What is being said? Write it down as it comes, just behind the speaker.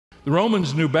The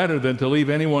Romans knew better than to leave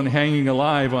anyone hanging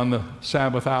alive on the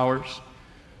Sabbath hours.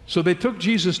 So they took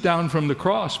Jesus down from the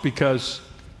cross because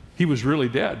he was really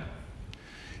dead.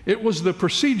 It was the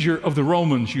procedure of the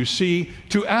Romans, you see,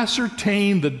 to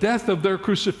ascertain the death of their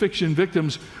crucifixion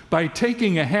victims by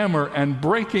taking a hammer and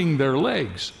breaking their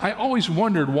legs. I always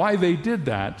wondered why they did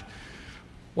that.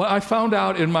 Well, I found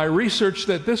out in my research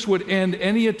that this would end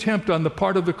any attempt on the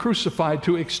part of the crucified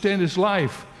to extend his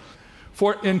life.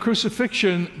 For in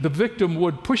crucifixion, the victim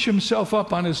would push himself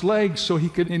up on his legs so he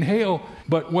could inhale,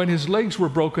 but when his legs were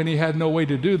broken, he had no way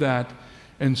to do that,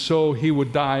 and so he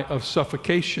would die of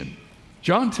suffocation.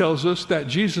 John tells us that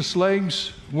Jesus'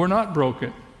 legs were not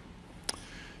broken.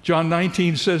 John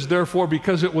 19 says, therefore,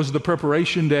 because it was the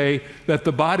preparation day, that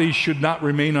the bodies should not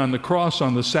remain on the cross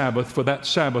on the Sabbath, for that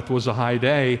Sabbath was a high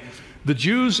day, the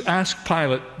Jews asked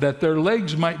Pilate that their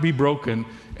legs might be broken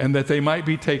and that they might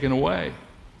be taken away.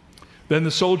 Then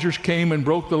the soldiers came and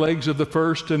broke the legs of the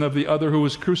first and of the other who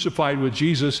was crucified with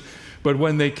Jesus. But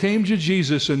when they came to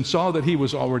Jesus and saw that he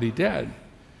was already dead,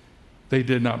 they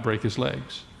did not break his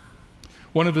legs.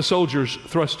 One of the soldiers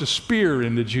thrust a spear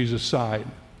into Jesus' side.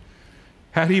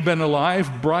 Had he been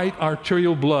alive, bright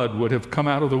arterial blood would have come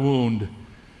out of the wound.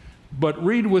 But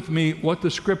read with me what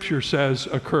the scripture says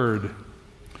occurred.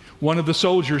 One of the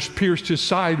soldiers pierced his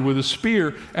side with a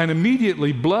spear, and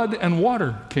immediately blood and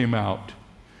water came out.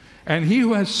 And he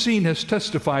who has seen has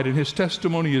testified, and his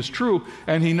testimony is true,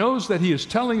 and he knows that he is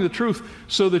telling the truth,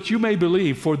 so that you may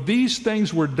believe. For these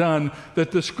things were done, that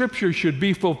the scripture should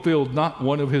be fulfilled, not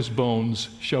one of his bones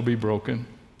shall be broken.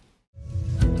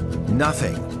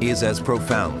 Nothing is as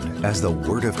profound as the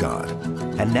Word of God.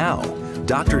 And now,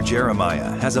 Dr.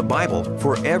 Jeremiah has a Bible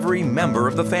for every member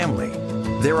of the family.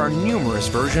 There are numerous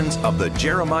versions of the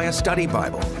Jeremiah Study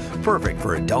Bible, perfect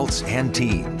for adults and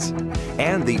teens.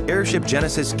 And the Airship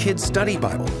Genesis Kids Study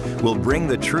Bible will bring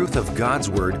the truth of God's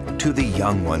Word to the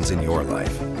young ones in your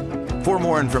life. For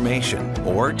more information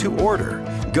or to order,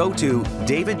 go to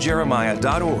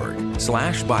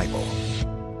davidjeremiah.org/Bible.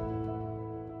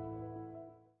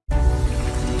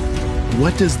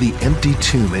 What does the empty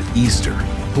tomb at Easter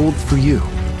hold for you?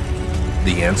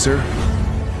 The answer?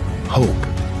 Hope,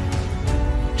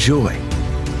 joy,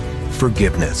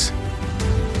 forgiveness.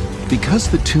 Because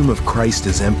the tomb of Christ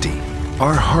is empty,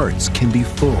 our hearts can be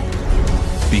full.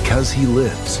 Because he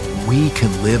lives, we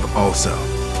can live also.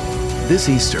 This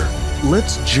Easter,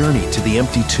 let's journey to the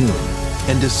empty tomb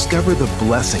and discover the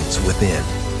blessings within.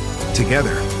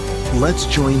 Together, let's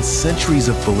join centuries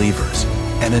of believers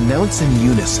and announce in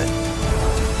unison,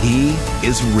 he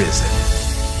is risen.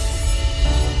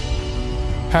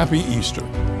 Happy Easter.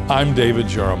 I'm David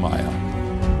Jeremiah.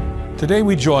 Today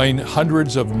we join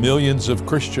hundreds of millions of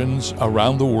Christians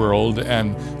around the world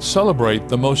and celebrate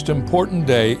the most important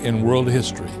day in world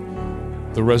history,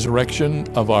 the resurrection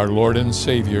of our Lord and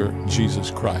Savior, Jesus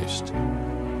Christ.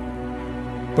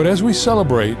 But as we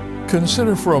celebrate,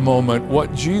 consider for a moment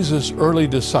what Jesus' early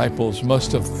disciples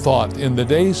must have thought in the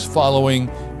days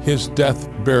following his death,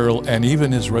 burial, and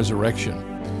even his resurrection.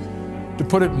 To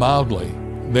put it mildly,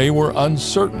 they were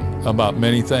uncertain about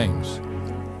many things.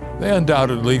 They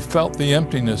undoubtedly felt the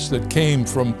emptiness that came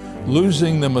from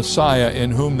losing the Messiah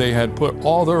in whom they had put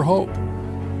all their hope.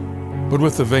 But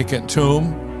with the vacant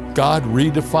tomb, God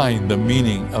redefined the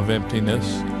meaning of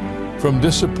emptiness. From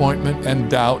disappointment and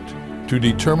doubt to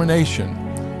determination,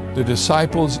 the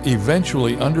disciples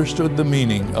eventually understood the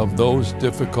meaning of those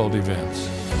difficult events.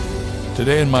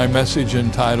 Today in my message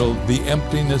entitled, The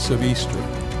Emptiness of Easter,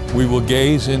 we will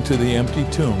gaze into the empty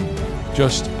tomb,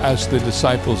 just as the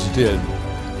disciples did,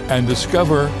 and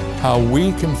discover how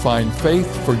we can find faith,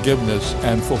 forgiveness,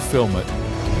 and fulfillment.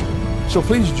 So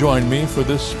please join me for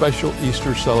this special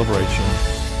Easter celebration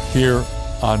here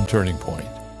on Turning Point.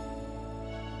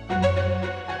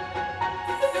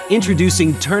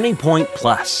 Introducing Turning Point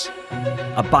Plus,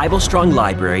 a Bible-strong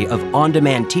library of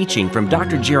on-demand teaching from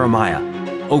Dr. Jeremiah.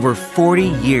 Over 40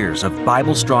 years of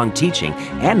Bible-strong teaching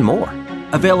and more,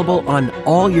 available on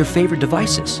all your favorite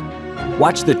devices.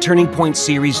 Watch the Turning Point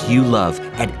series you love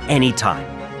at any time.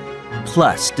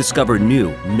 Plus, discover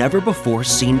new,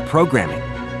 never-before-seen programming.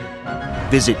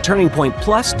 Visit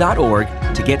turningpointplus.org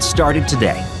to get started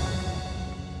today.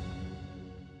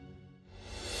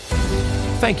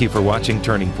 Thank you for watching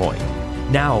Turning Point.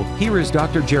 Now, here is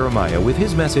Dr. Jeremiah with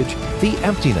his message, The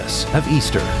Emptiness of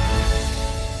Easter.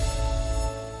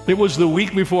 It was the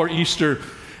week before Easter,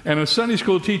 and a Sunday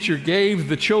school teacher gave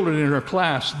the children in her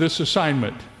class this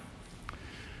assignment.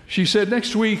 She said,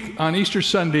 next week on Easter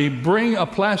Sunday, bring a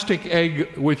plastic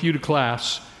egg with you to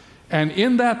class, and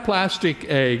in that plastic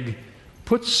egg,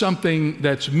 put something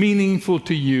that's meaningful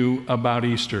to you about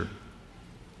Easter.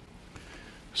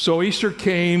 So Easter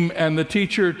came, and the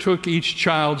teacher took each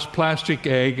child's plastic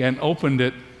egg and opened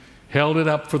it, held it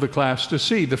up for the class to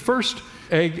see. The first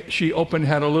egg she opened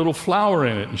had a little flower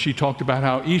in it, and she talked about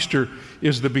how Easter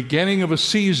is the beginning of a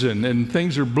season and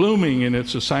things are blooming and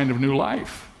it's a sign of new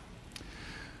life.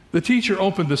 The teacher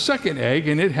opened the second egg,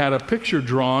 and it had a picture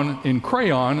drawn in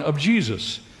crayon of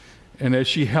Jesus. And as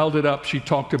she held it up, she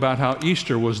talked about how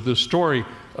Easter was the story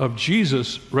of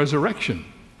Jesus' resurrection.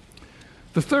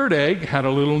 The third egg had a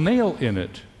little nail in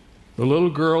it. The little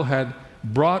girl had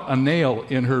brought a nail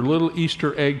in her little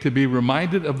Easter egg to be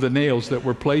reminded of the nails that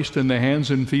were placed in the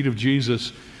hands and feet of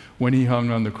Jesus when he hung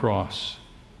on the cross.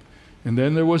 And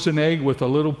then there was an egg with a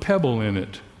little pebble in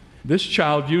it. This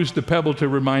child used the pebble to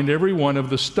remind everyone of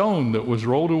the stone that was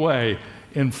rolled away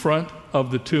in front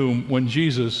of the tomb when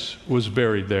Jesus was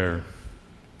buried there.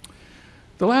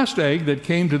 The last egg that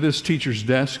came to this teacher's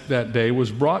desk that day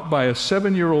was brought by a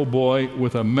 7-year-old boy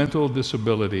with a mental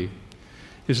disability.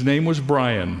 His name was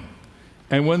Brian.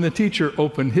 And when the teacher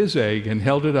opened his egg and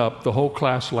held it up, the whole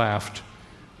class laughed.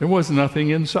 There was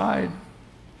nothing inside.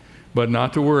 But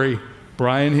not to worry,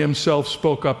 Brian himself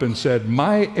spoke up and said,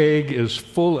 "My egg is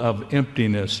full of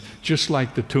emptiness, just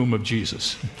like the tomb of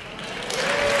Jesus."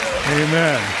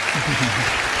 Amen.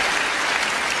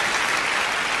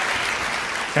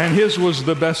 And his was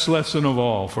the best lesson of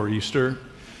all for Easter,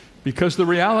 because the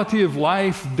reality of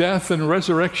life, death, and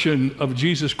resurrection of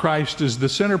Jesus Christ is the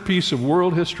centerpiece of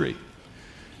world history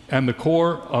and the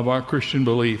core of our Christian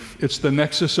belief. It's the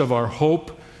nexus of our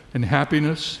hope and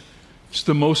happiness. It's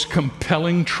the most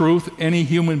compelling truth any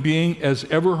human being has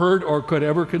ever heard or could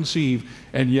ever conceive.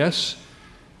 And yes,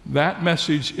 that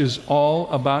message is all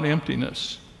about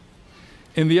emptiness.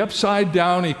 In the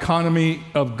upside-down economy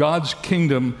of God's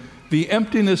kingdom, the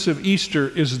emptiness of Easter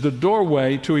is the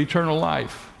doorway to eternal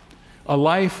life, a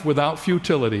life without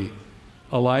futility,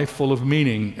 a life full of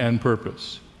meaning and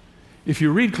purpose. If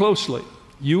you read closely,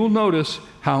 you will notice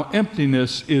how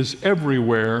emptiness is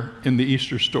everywhere in the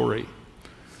Easter story.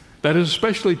 That is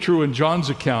especially true in John's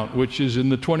account, which is in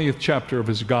the 20th chapter of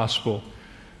his gospel.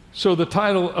 So the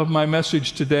title of my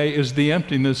message today is The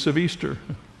Emptiness of Easter.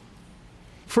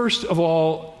 First of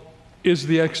all is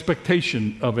the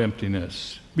expectation of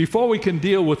emptiness. Before we can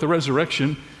deal with the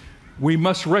resurrection, we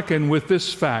must reckon with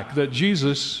this fact that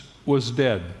Jesus was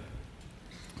dead.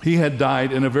 He had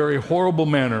died in a very horrible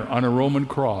manner on a Roman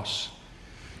cross.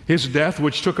 His death,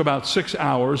 which took about 6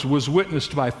 hours, was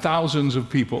witnessed by thousands of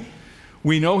people.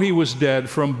 We know he was dead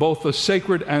from both the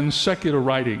sacred and secular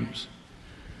writings.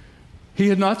 He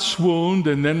had not swooned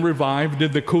and then revived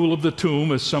in the cool of the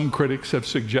tomb, as some critics have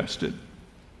suggested.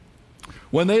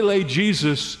 When they laid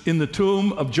Jesus in the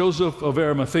tomb of Joseph of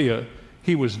Arimathea,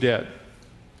 he was dead.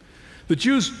 The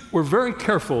Jews were very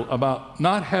careful about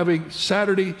not having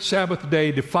Saturday, Sabbath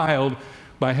day defiled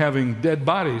by having dead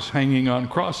bodies hanging on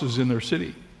crosses in their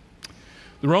city.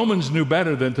 The Romans knew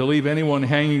better than to leave anyone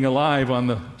hanging alive on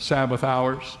the Sabbath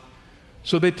hours.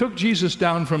 So they took Jesus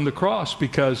down from the cross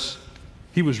because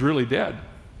he was really dead.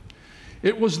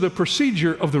 It was the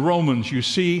procedure of the Romans, you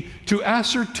see, to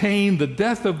ascertain the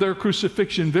death of their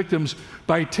crucifixion victims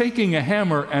by taking a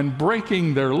hammer and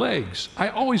breaking their legs. I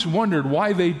always wondered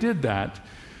why they did that.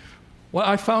 Well,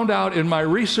 I found out in my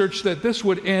research that this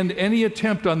would end any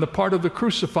attempt on the part of the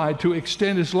crucified to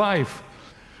extend his life.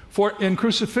 For in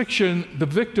crucifixion, the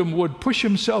victim would push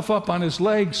himself up on his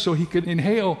legs so he could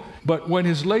inhale, but when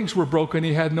his legs were broken,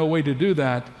 he had no way to do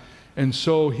that, and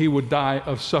so he would die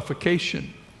of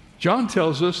suffocation. John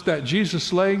tells us that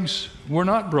Jesus' legs were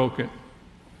not broken.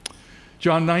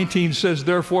 John 19 says,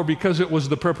 therefore, because it was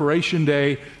the preparation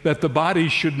day, that the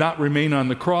bodies should not remain on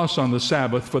the cross on the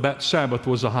Sabbath, for that Sabbath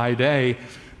was a high day,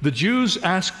 the Jews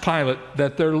asked Pilate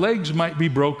that their legs might be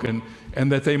broken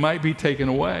and that they might be taken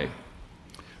away.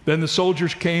 Then the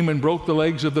soldiers came and broke the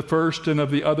legs of the first and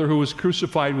of the other who was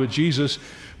crucified with Jesus.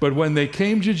 But when they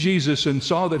came to Jesus and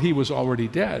saw that he was already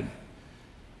dead,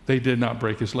 they did not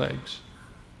break his legs.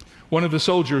 One of the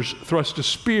soldiers thrust a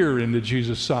spear into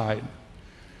Jesus' side.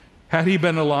 Had he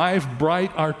been alive,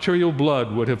 bright arterial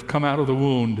blood would have come out of the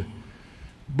wound.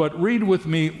 But read with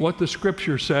me what the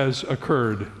scripture says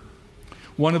occurred.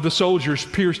 One of the soldiers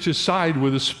pierced his side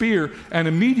with a spear, and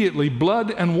immediately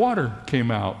blood and water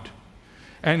came out.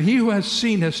 And he who has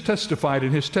seen has testified,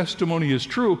 and his testimony is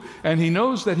true, and he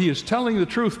knows that he is telling the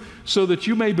truth, so that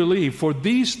you may believe. For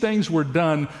these things were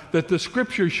done, that the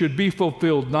scripture should be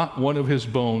fulfilled, not one of his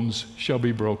bones shall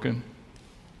be broken.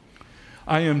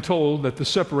 I am told that the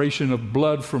separation of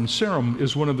blood from serum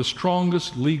is one of the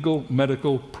strongest legal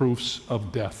medical proofs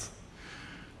of death.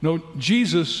 No,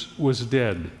 Jesus was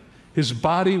dead. His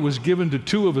body was given to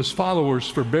two of his followers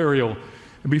for burial.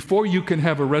 Before you can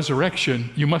have a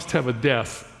resurrection, you must have a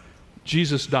death.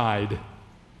 Jesus died.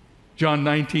 John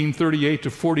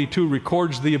 19:38-42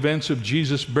 records the events of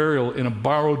Jesus' burial in a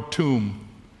borrowed tomb.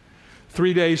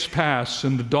 3 days pass,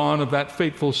 and the dawn of that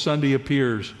fateful Sunday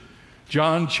appears.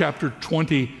 John chapter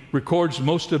 20 records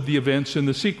most of the events in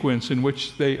the sequence in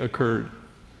which they occurred.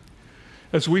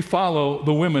 As we follow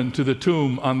the women to the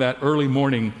tomb on that early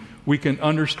morning, we can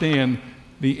understand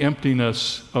the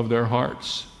emptiness of their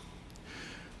hearts.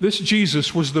 This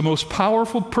Jesus was the most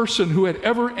powerful person who had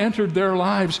ever entered their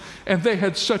lives, and they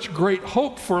had such great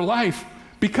hope for life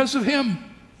because of him.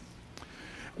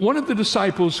 One of the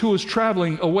disciples who was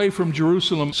traveling away from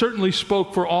Jerusalem certainly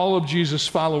spoke for all of Jesus'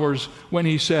 followers when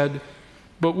he said,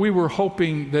 "But we were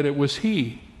hoping that it was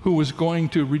he who was going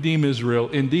to redeem Israel.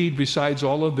 Indeed, besides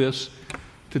all of this,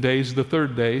 today's the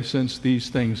third day since these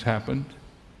things happened."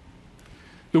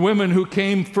 The women who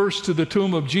came first to the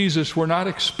tomb of Jesus were not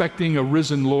expecting a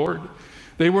risen Lord.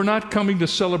 They were not coming to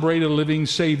celebrate a living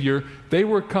Savior. They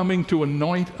were coming to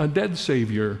anoint a dead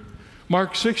Savior.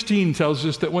 Mark 16 tells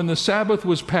us that when the Sabbath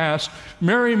was past,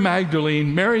 Mary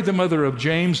Magdalene, Mary the mother of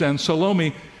James, and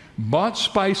Salome bought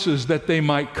spices that they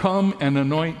might come and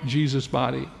anoint Jesus'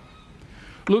 body.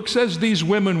 Luke says these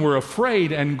women were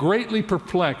afraid and greatly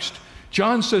perplexed.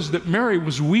 John says that Mary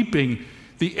was weeping.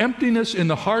 The emptiness in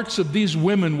the hearts of these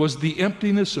women was the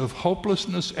emptiness of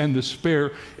hopelessness and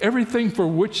despair. Everything for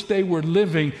which they were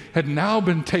living had now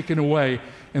been taken away,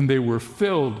 and they were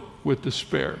filled with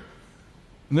despair.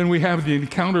 And then we have the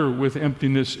encounter with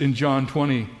emptiness in John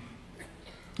 20.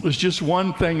 It was just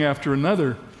one thing after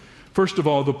another. First of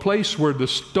all, the place where the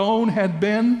stone had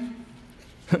been,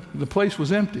 the place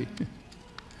was empty.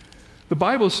 The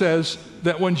Bible says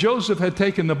that when Joseph had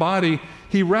taken the body,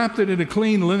 he wrapped it in a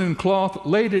clean linen cloth,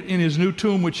 laid it in his new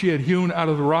tomb which he had hewn out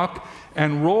of the rock,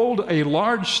 and rolled a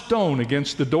large stone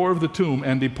against the door of the tomb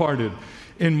and departed.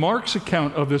 In Mark's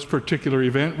account of this particular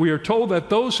event, we are told that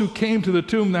those who came to the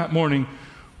tomb that morning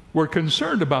were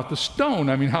concerned about the stone.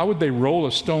 I mean, how would they roll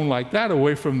a stone like that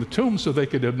away from the tomb so they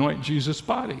could anoint Jesus'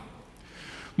 body?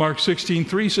 Mark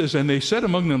 16:3 says, "And they said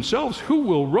among themselves, 'Who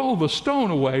will roll the stone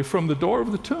away from the door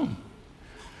of the tomb?'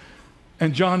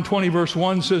 And John 20 verse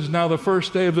 1 says, "Now the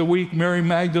first day of the week, Mary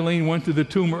Magdalene went to the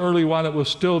tomb early while it was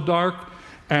still dark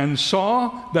and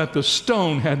saw that the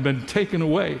stone had been taken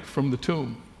away from the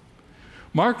tomb."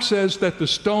 Mark says that the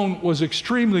stone was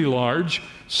extremely large.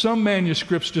 Some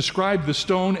manuscripts describe the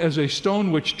stone as a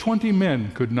stone which 20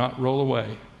 men could not roll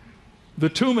away. The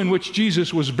tomb in which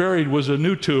Jesus was buried was a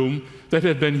new tomb that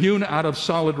had been hewn out of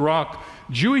solid rock.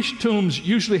 Jewish tombs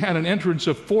usually had an entrance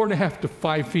of 4.5 to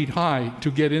 5 feet high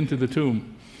to get into the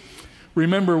tomb.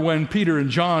 Remember when Peter and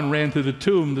John ran to the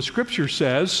tomb, the scripture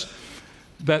says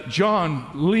that John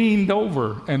leaned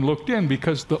over and looked in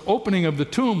because the opening of the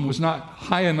tomb was not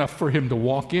high enough for him to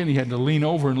walk in. He had to lean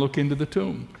over and look into the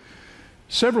tomb.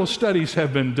 Several studies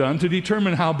have been done to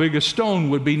determine how big a stone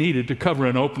would be needed to cover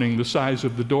an opening the size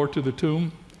of the door to the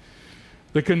tomb.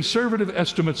 The conservative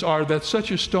estimates are that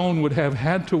such a stone would have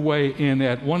had to weigh in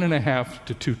at 1.5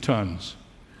 to 2 tons.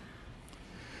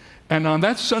 And on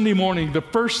that Sunday morning, the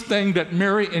first thing that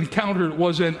Mary encountered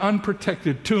was an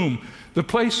unprotected tomb. The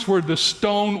place where the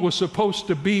stone was supposed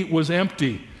to be was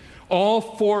empty. All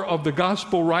 4 of the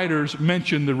gospel writers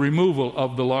mention the removal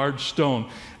of the large stone.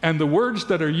 And the words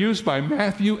that are used by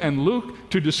Matthew and Luke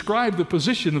to describe the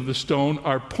position of the stone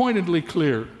are pointedly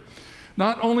clear.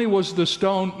 Not only was the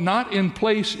stone not in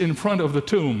place in front of the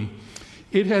tomb,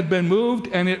 it had been moved,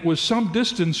 and it was some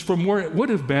distance from where it would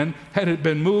have been had it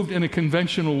been moved in a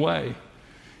conventional way.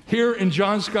 Here in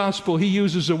John's gospel, he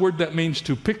uses a word that means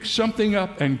to pick something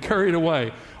up and carry it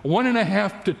away. A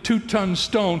 1.5 to 2 ton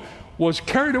stone was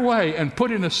carried away and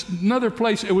put in another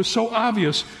place. It was so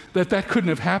obvious that that couldn't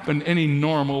have happened any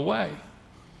normal way.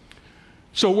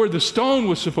 So where the stone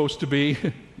was supposed to be,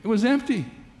 it was empty.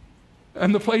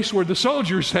 And the place where the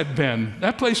soldiers had been,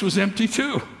 that place was empty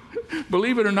too.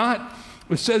 Believe it or not,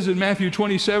 it says in Matthew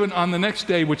 27, on the next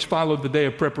day, which followed the day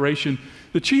of preparation,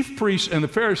 the chief priests and the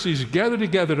Pharisees gathered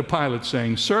together to Pilate,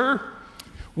 saying, "Sir,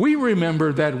 we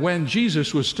remember that when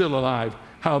Jesus was still alive,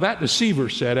 how that deceiver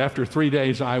said, 'After 3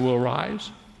 days I will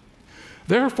rise.'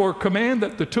 Therefore command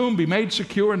that the tomb be made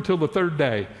secure until the 3rd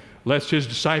day, lest his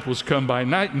disciples come by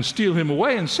night and steal him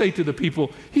away and say to the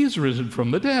people, 'He is risen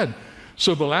from the dead.'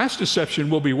 So the last deception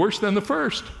will be worse than the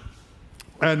first."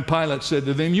 And Pilate said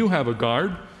to them, "You have a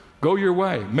guard. Go your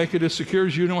way. Make it as secure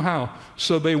as you know how."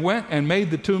 So they went and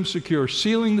made the tomb secure,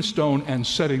 sealing the stone and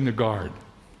setting the guard.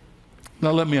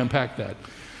 Now let me unpack that.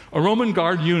 A Roman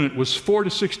guard unit was 4 to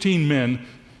 16 men,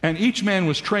 and each man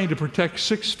was trained to protect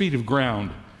 6 feet of ground.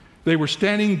 They were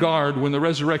standing guard when the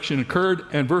resurrection occurred,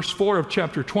 and verse 4 of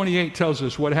chapter 28 tells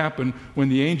us what happened when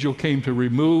the angel came to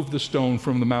remove the stone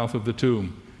from the mouth of the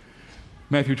tomb.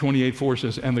 Matthew 28:4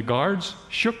 says, "And the guards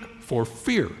shook for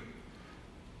fear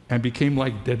and became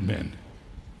like dead men."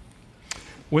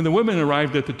 When the women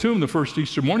arrived at the tomb the first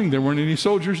Easter morning, there weren't any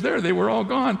soldiers there. They were all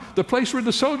gone. The place where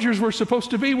the soldiers were supposed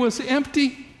to be was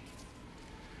empty.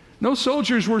 No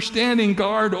soldiers were standing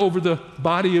guard over the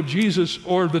body of Jesus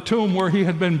or the tomb where he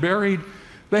had been buried.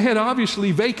 They had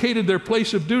obviously vacated their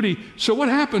place of duty. So what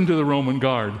happened to the Roman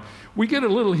guard? We get a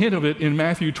little hint of it in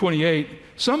Matthew 28.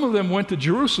 Some of them went to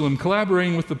Jerusalem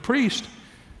collaborating with the priest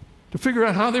to figure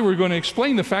out how they were going to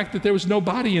explain the fact that there was no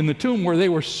body in the tomb where they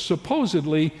were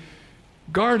supposedly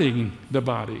guarding the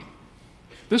body.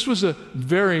 This was a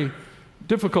very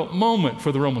difficult moment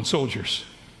for the Roman soldiers.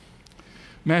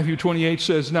 Matthew 28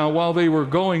 says, "Now while they were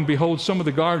going, behold, some of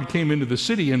the guard came into the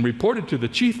city and reported to the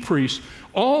chief priests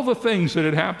all the things that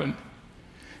had happened.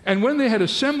 And when they had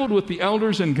assembled with the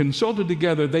elders and consulted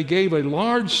together, they gave a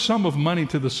large sum of money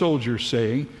to the soldiers,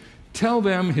 saying, 'Tell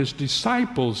them his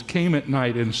disciples came at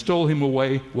night and stole him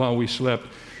away while we slept.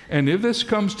 And if this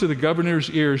comes to the governor's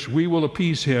ears, we will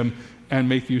appease him and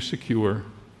make you secure.'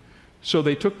 So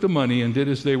they took the money and did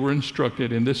as they were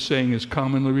instructed, and this saying is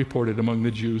commonly reported among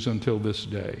the Jews until this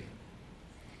day."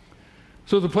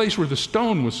 So the place where the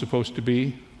stone was supposed to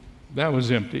be, that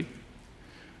was empty.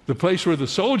 The place where the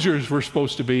soldiers were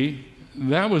supposed to be,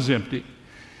 that was empty.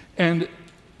 And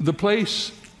the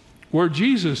place where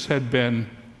Jesus had been,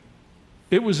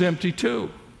 it was empty too.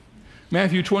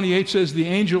 Matthew 28 says, "The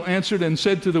angel answered and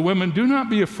said to the women, 'Do not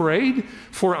be afraid,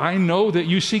 for I know that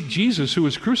you seek Jesus who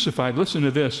was crucified.'" Listen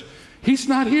to this. "He's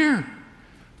not here,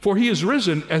 for he is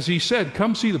risen, as he said.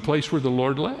 Come see the place where the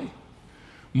Lord lay."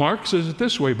 Mark says it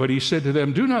this way, "But he said to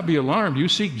them, 'Do not be alarmed. You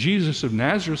seek Jesus of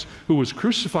Nazareth who was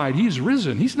crucified. He's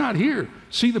risen. He's not here.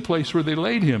 See the place where they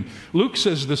laid him.' Luke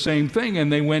says the same thing. "And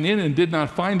they went in and did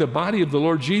not find the body of the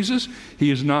Lord Jesus.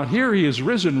 He is not here. He is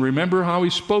risen. Remember how he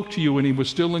spoke to you when he was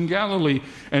still in Galilee."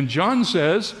 And John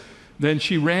says, "Then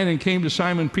she ran and came to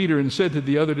Simon Peter and said to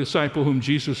the other disciple whom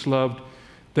Jesus loved,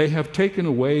 'They have taken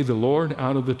away the Lord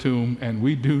out of the tomb, and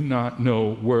we do not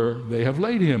know where they have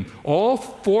laid him.'" All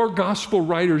four gospel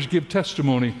writers give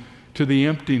testimony to the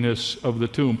emptiness of the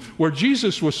tomb. Where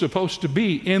Jesus was supposed to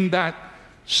be, in that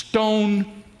stone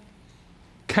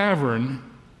cavern,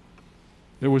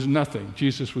 there was nothing.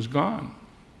 Jesus was gone.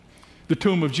 The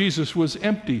tomb of Jesus was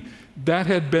empty. That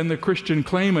had been the Christian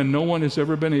claim, and no one has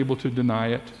ever been able to deny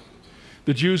it.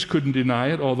 The Jews couldn't deny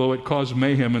it, although it caused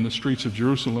mayhem in the streets of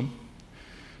Jerusalem.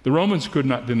 The Romans could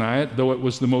not deny it, though it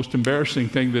was the most embarrassing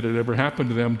thing that had ever happened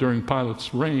to them during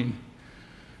Pilate's reign.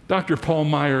 Dr. Paul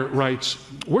Meyer writes,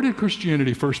 "Where did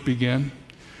Christianity first begin?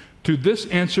 To this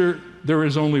answer, there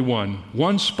is only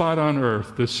one spot on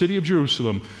earth, the city of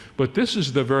Jerusalem. But this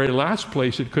is the very last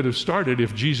place it could have started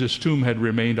if Jesus' tomb had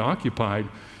remained occupied,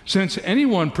 since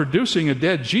anyone producing a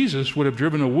dead Jesus would have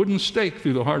driven a wooden stake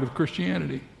through the heart of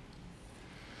Christianity.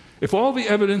 If all the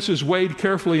evidence is weighed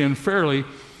carefully and fairly,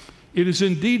 it is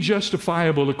indeed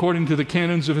justifiable, according to the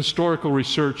canons of historical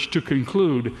research, to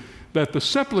conclude that the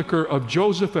sepulchre of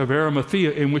Joseph of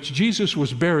Arimathea, in which Jesus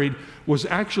was buried, was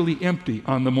actually empty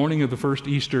on the morning of the first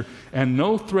Easter, and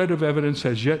no thread of evidence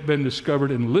has yet been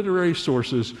discovered in literary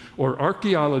sources or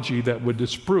archaeology that would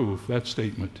disprove that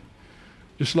statement."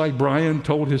 Just like Brian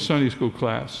told his Sunday school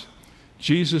class,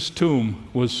 Jesus' tomb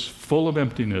was full of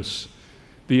emptiness.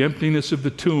 The emptiness of the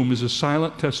tomb is a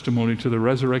silent testimony to the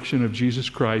resurrection of Jesus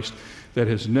Christ that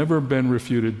has never been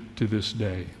refuted to this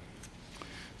day.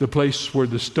 The place where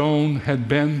the stone had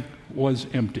been was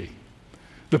empty.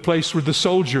 The place where the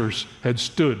soldiers had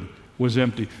stood was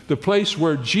empty. The place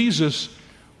where Jesus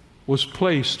was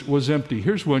placed was empty.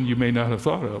 Here's one you may not have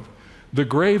thought of. The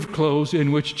grave clothes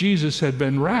in which Jesus had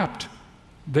been wrapped,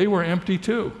 they were empty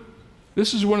too.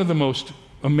 This is one of the most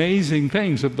amazing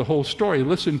things of the whole story.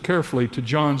 Listen carefully to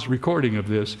John's recording of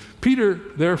this. "Peter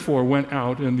therefore went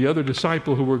out, and the other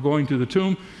disciple who were going to the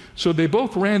tomb. So they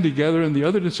both ran together, and the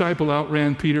other disciple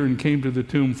outran Peter and came to the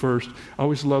tomb first." I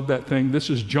always love that thing.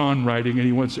 This is John writing, and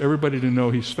he wants everybody to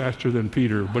know he's faster than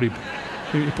Peter, but he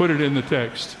put it in the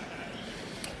text.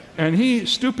 "And he,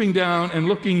 stooping down and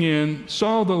looking in,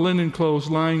 saw the linen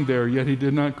clothes lying there, yet he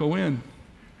did not go in.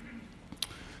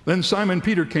 Then Simon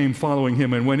Peter came following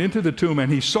him and went into the tomb,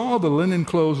 and he saw the linen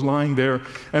clothes lying there,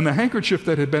 and the handkerchief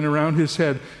that had been around his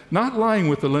head, not lying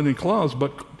with the linen cloths,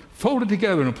 but folded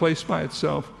together in a place by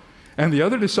itself. And the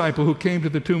other disciple who came to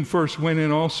the tomb first went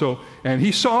in also, and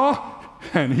he saw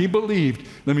and he believed."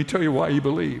 Let me tell you why he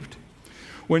believed.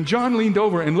 When John leaned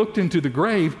over and looked into the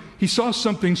grave, he saw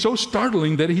something so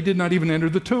startling that he did not even enter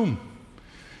the tomb.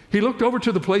 He looked over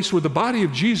to the place where the body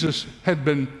of Jesus had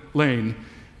been laid,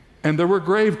 and there were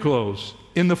grave clothes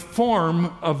in the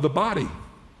form of the body,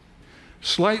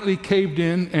 slightly caved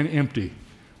in and empty,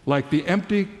 like the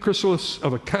empty chrysalis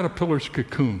of a caterpillar's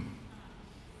cocoon.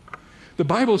 The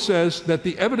Bible says that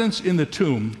the evidence in the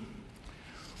tomb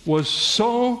was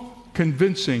so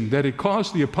convincing that it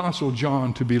caused the Apostle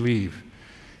John to believe.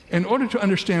 In order to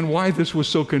understand why this was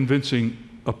so convincing,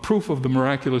 a proof of the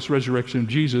miraculous resurrection of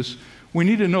Jesus, we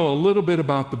need to know a little bit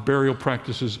about the burial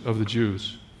practices of the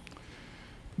Jews.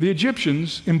 The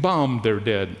Egyptians embalmed their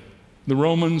dead. The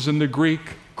Romans and the Greek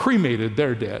cremated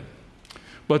their dead.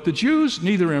 But the Jews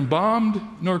neither embalmed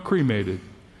nor cremated.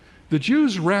 The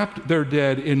Jews wrapped their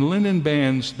dead in linen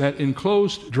bands that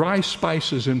enclosed dry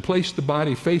spices and placed the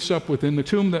body face up within the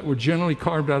tomb that were generally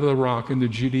carved out of the rock in the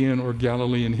Judean or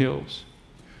Galilean hills.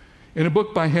 In a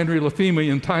book by Henry Lefebvre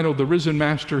entitled The Risen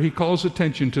Master, he calls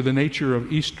attention to the nature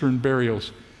of Eastern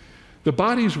burials. The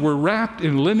bodies were wrapped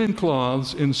in linen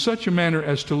cloths in such a manner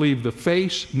as to leave the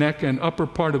face, neck, and upper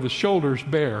part of the shoulders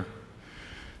bare.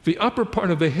 The upper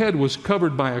part of the head was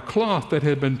covered by a cloth that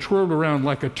had been twirled around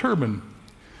like a turban.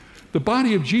 The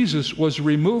body of Jesus was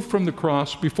removed from the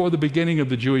cross before the beginning of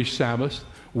the Jewish Sabbath,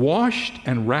 washed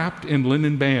and wrapped in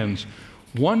linen bands.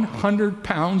 100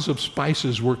 pounds of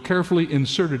spices were carefully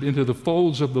inserted into the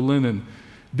folds of the linen.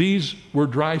 These were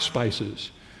dry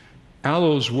spices.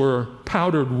 Aloes were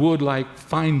powdered wood like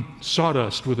fine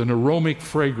sawdust with an aromatic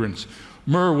fragrance.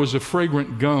 Myrrh was a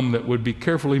fragrant gum that would be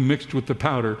carefully mixed with the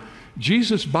powder.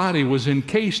 Jesus' body was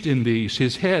encased in these.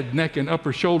 His head, neck, and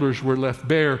upper shoulders were left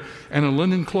bare, and a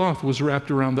linen cloth was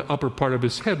wrapped around the upper part of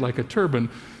his head like a turban.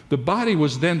 The body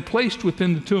was then placed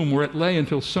within the tomb where it lay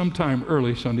until sometime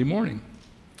early Sunday morning.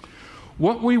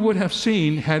 What we would have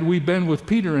seen had we been with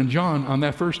Peter and John on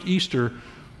that first Easter,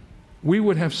 we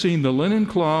would have seen the linen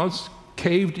cloths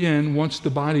caved in once the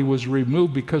body was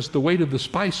removed because the weight of the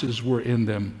spices were in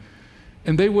them.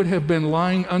 And they would have been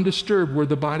lying undisturbed where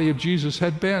the body of Jesus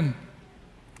had been.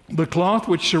 The cloth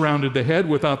which surrounded the head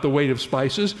without the weight of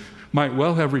spices might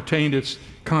well have retained its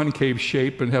concave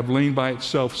shape and have lain by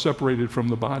itself separated from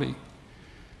the body.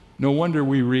 No wonder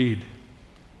we read,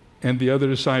 and the other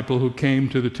disciple who came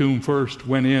to the tomb first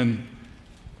went in,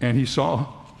 and he saw,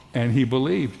 and he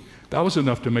believed. That was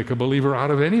enough to make a believer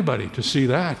out of anybody, to see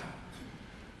that.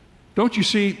 Don't you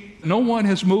see, no one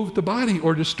has moved the body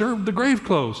or disturbed the grave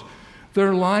clothes.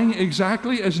 They're lying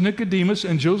exactly as Nicodemus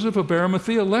and Joseph of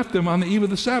Arimathea left them on the eve of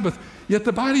the Sabbath, yet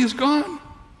the body is gone.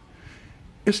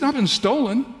 It's not been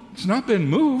stolen. It's not been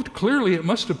moved. Clearly, it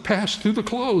must have passed through the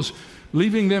clothes,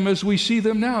 leaving them as we see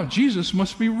them now. Jesus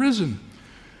must be risen.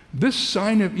 This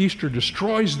sign of Easter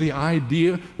destroys the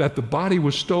idea that the body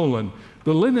was stolen.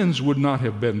 The linens would not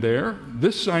have been there.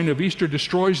 This sign of Easter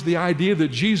destroys the idea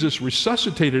that Jesus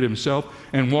resuscitated himself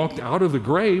and walked out of the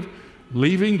grave,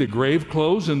 leaving the grave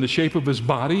clothes in the shape of his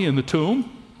body in the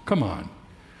tomb. Come on.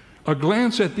 A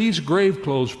glance at these grave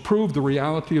clothes proved the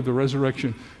reality of the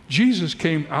resurrection. Jesus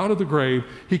came out of the grave.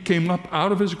 He came up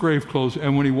out of his grave clothes,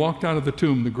 and when he walked out of the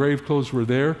tomb, the grave clothes were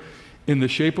there in the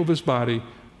shape of his body,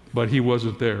 but he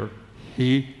wasn't there.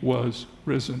 He was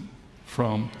risen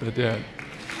from the dead.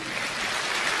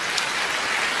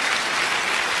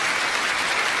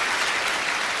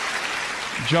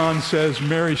 John says,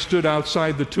 Mary stood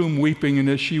outside the tomb weeping, and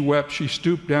as she wept, she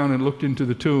stooped down and looked into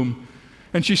the tomb.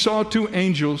 And she saw two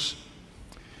angels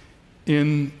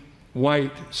in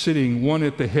white sitting, one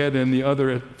at the head and the other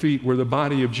at feet, where the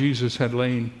body of Jesus had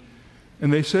lain.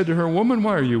 And they said to her, Woman,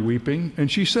 why are you weeping?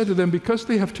 And she said to them, Because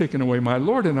they have taken away my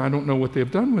Lord, and I don't know what they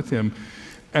have done with him.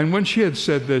 And when she had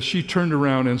said this, she turned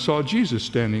around and saw Jesus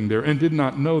standing there, and did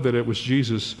not know that it was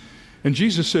Jesus. And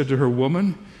Jesus said to her,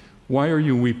 Woman, why are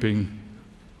you weeping?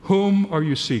 Whom are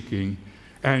you seeking?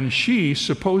 And she,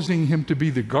 supposing him to be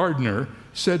the gardener,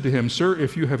 said to him, Sir,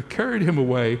 if you have carried him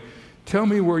away, tell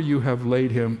me where you have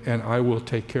laid him, and I will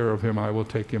take care of him. I will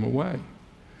take him away.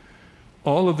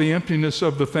 All of the emptiness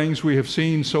of the things we have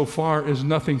seen so far is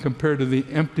nothing compared to the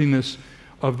emptiness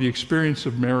of the experience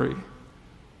of Mary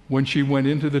when she went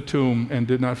into the tomb and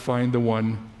did not find the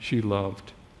one she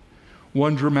loved.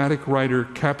 One dramatic writer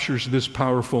captures this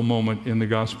powerful moment in the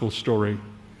gospel story.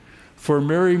 For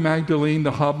Mary Magdalene,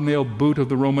 the hobnailed boot of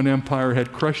the Roman Empire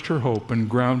had crushed her hope and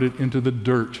ground it into the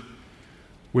dirt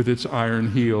with its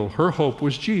iron heel. Her hope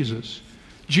was Jesus.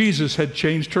 Jesus had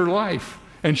changed her life,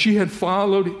 and she had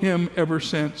followed him ever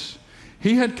since.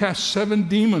 He had cast 7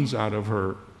 demons out of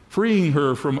her. freeing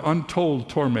her from untold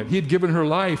torment. He had given her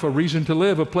life, a reason to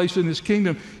live, a place in his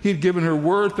kingdom. He had given her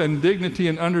worth and dignity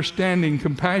and understanding,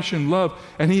 compassion, love,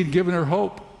 and he had given her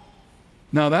hope.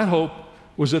 Now that hope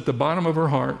was at the bottom of her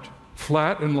heart,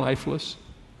 flat and lifeless.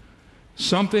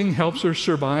 Something helps her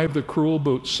survive the cruel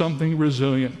boot, something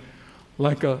resilient,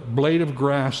 like a blade of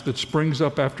grass that springs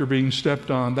up after being stepped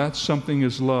on. That something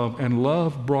is love, and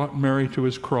love brought Mary to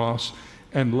his cross,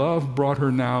 and love brought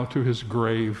her now to his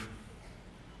grave.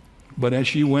 But as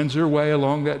she wends her way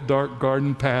along that dark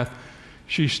garden path,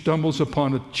 she stumbles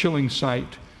upon a chilling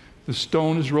sight. The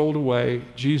stone is rolled away.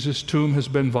 Jesus' tomb has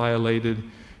been violated.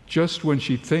 Just when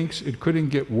she thinks it couldn't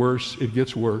get worse, it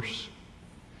gets worse.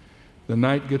 The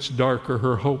night gets darker,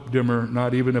 her hope dimmer.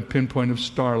 Not even a pinpoint of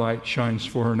starlight shines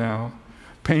for her now.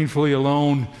 Painfully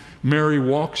alone, Mary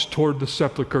walks toward the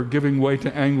sepulchre, giving way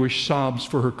to anguish, sobs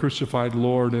for her crucified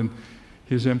Lord and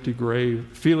his empty grave.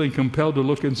 Feeling compelled to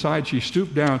look inside, she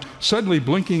stooped down, suddenly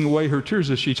blinking away her tears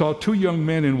as she saw two young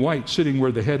men in white sitting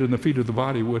where the head and the feet of the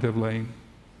body would have lain.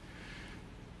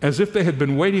 As if they had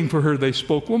been waiting for her, they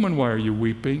spoke, "Woman, why are you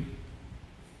weeping?"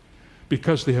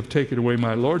 "Because they have taken away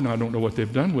my Lord, and I don't know what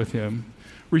they've done with him."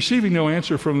 Receiving no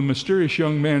answer from the mysterious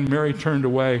young man, Mary turned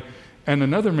away, and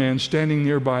another man standing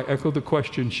nearby echoed the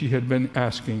question she had been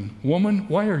asking. "Woman,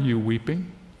 why are you weeping?"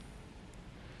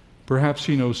 Perhaps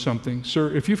he knows something.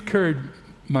 "Sir, if you've carried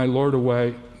my Lord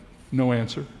away," no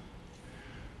answer.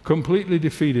 Completely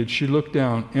defeated, she looked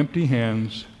down, empty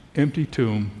hands, empty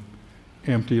tomb,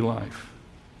 empty life.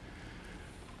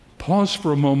 Pause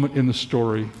for a moment in the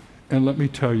story, and let me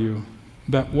tell you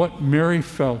that what Mary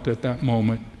felt at that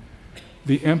moment,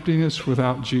 the emptiness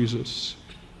without Jesus,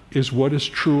 is what is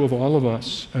true of all of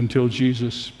us until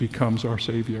Jesus becomes our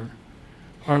Savior.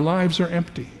 Our lives are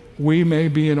empty. We may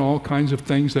be in all kinds of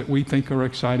things that we think are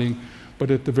exciting,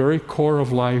 but at the very core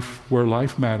of life, where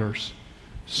life matters,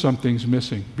 something's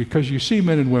missing. Because you see,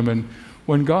 men and women,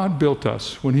 when God built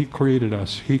us, when he created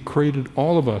us, he created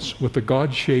all of us with a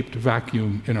God-shaped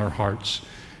vacuum in our hearts.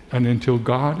 And until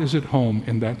God is at home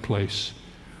in that place,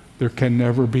 there can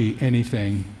never be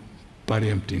anything but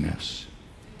emptiness.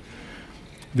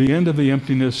 The end of the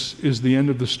emptiness is the end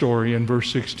of the story. In verse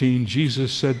 16,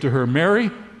 Jesus said to her,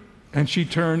 "Mary," and she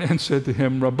turned and said to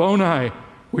him, "Rabboni,"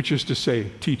 which is to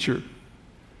say, teacher.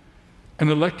 An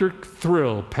electric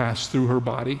thrill passed through her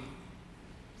body.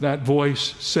 That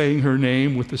voice saying her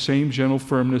name with the same gentle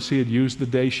firmness he had used the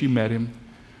day she met him.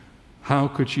 How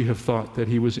could she have thought that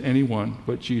he was anyone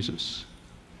but Jesus?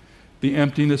 The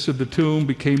emptiness of the tomb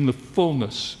became the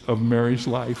fullness of Mary's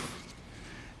life.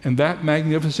 And that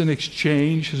magnificent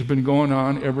exchange has been going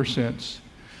on ever since.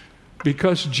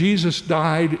 Because Jesus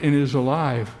died and is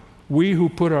alive, we who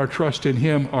put our trust in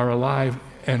him are alive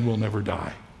and will never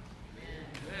die.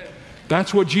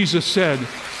 That's what Jesus said.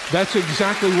 That's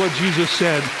exactly what Jesus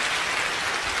said.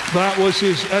 That was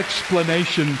his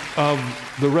explanation of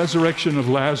the resurrection of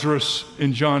Lazarus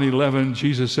in John 11.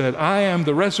 Jesus said, "I am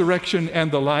the resurrection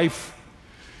and the life.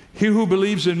 He who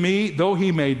believes in me, though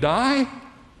he may die,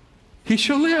 he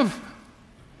shall live.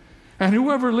 And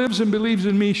whoever lives and believes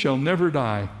in me shall never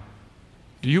die."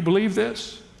 Do you believe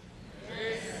this?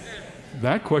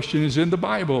 That question is in the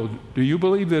Bible. Do you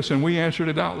believe this? And we answered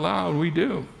it out loud. We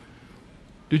do.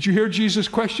 Did you hear Jesus'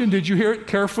 question? Did you hear it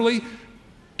carefully?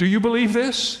 Do you believe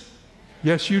this?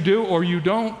 Yes, you do, or you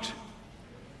don't.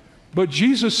 But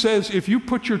Jesus says if you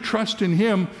put your trust in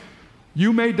him,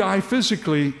 you may die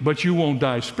physically, but you won't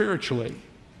die spiritually.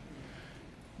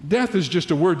 Death is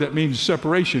just a word that means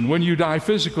separation. When you die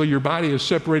physically, your body is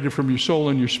separated from your soul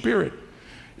and your spirit.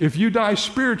 If you die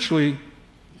spiritually,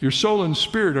 your soul and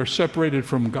spirit are separated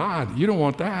from God. You don't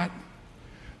want that.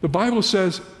 The Bible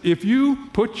says if you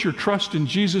put your trust in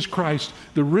Jesus Christ,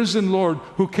 the risen Lord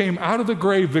who came out of the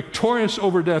grave victorious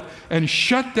over death and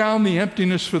shut down the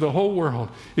emptiness for the whole world,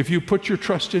 if you put your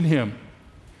trust in him,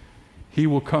 he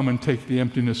will come and take the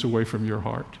emptiness away from your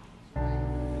heart.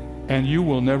 And you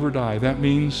will never die. That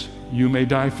means you may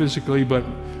die physically, but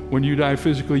when you die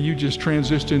physically, you just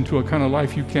transition into a kind of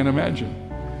life you can't imagine,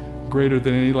 greater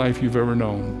than any life you've ever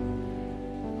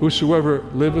known. Whosoever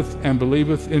liveth and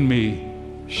believeth in me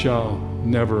shall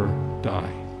never die.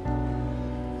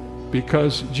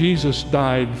 Because Jesus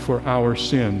died for our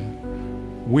sin,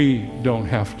 we don't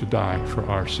have to die for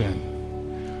our sin.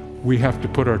 We have to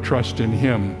put our trust in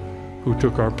him who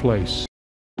took our place.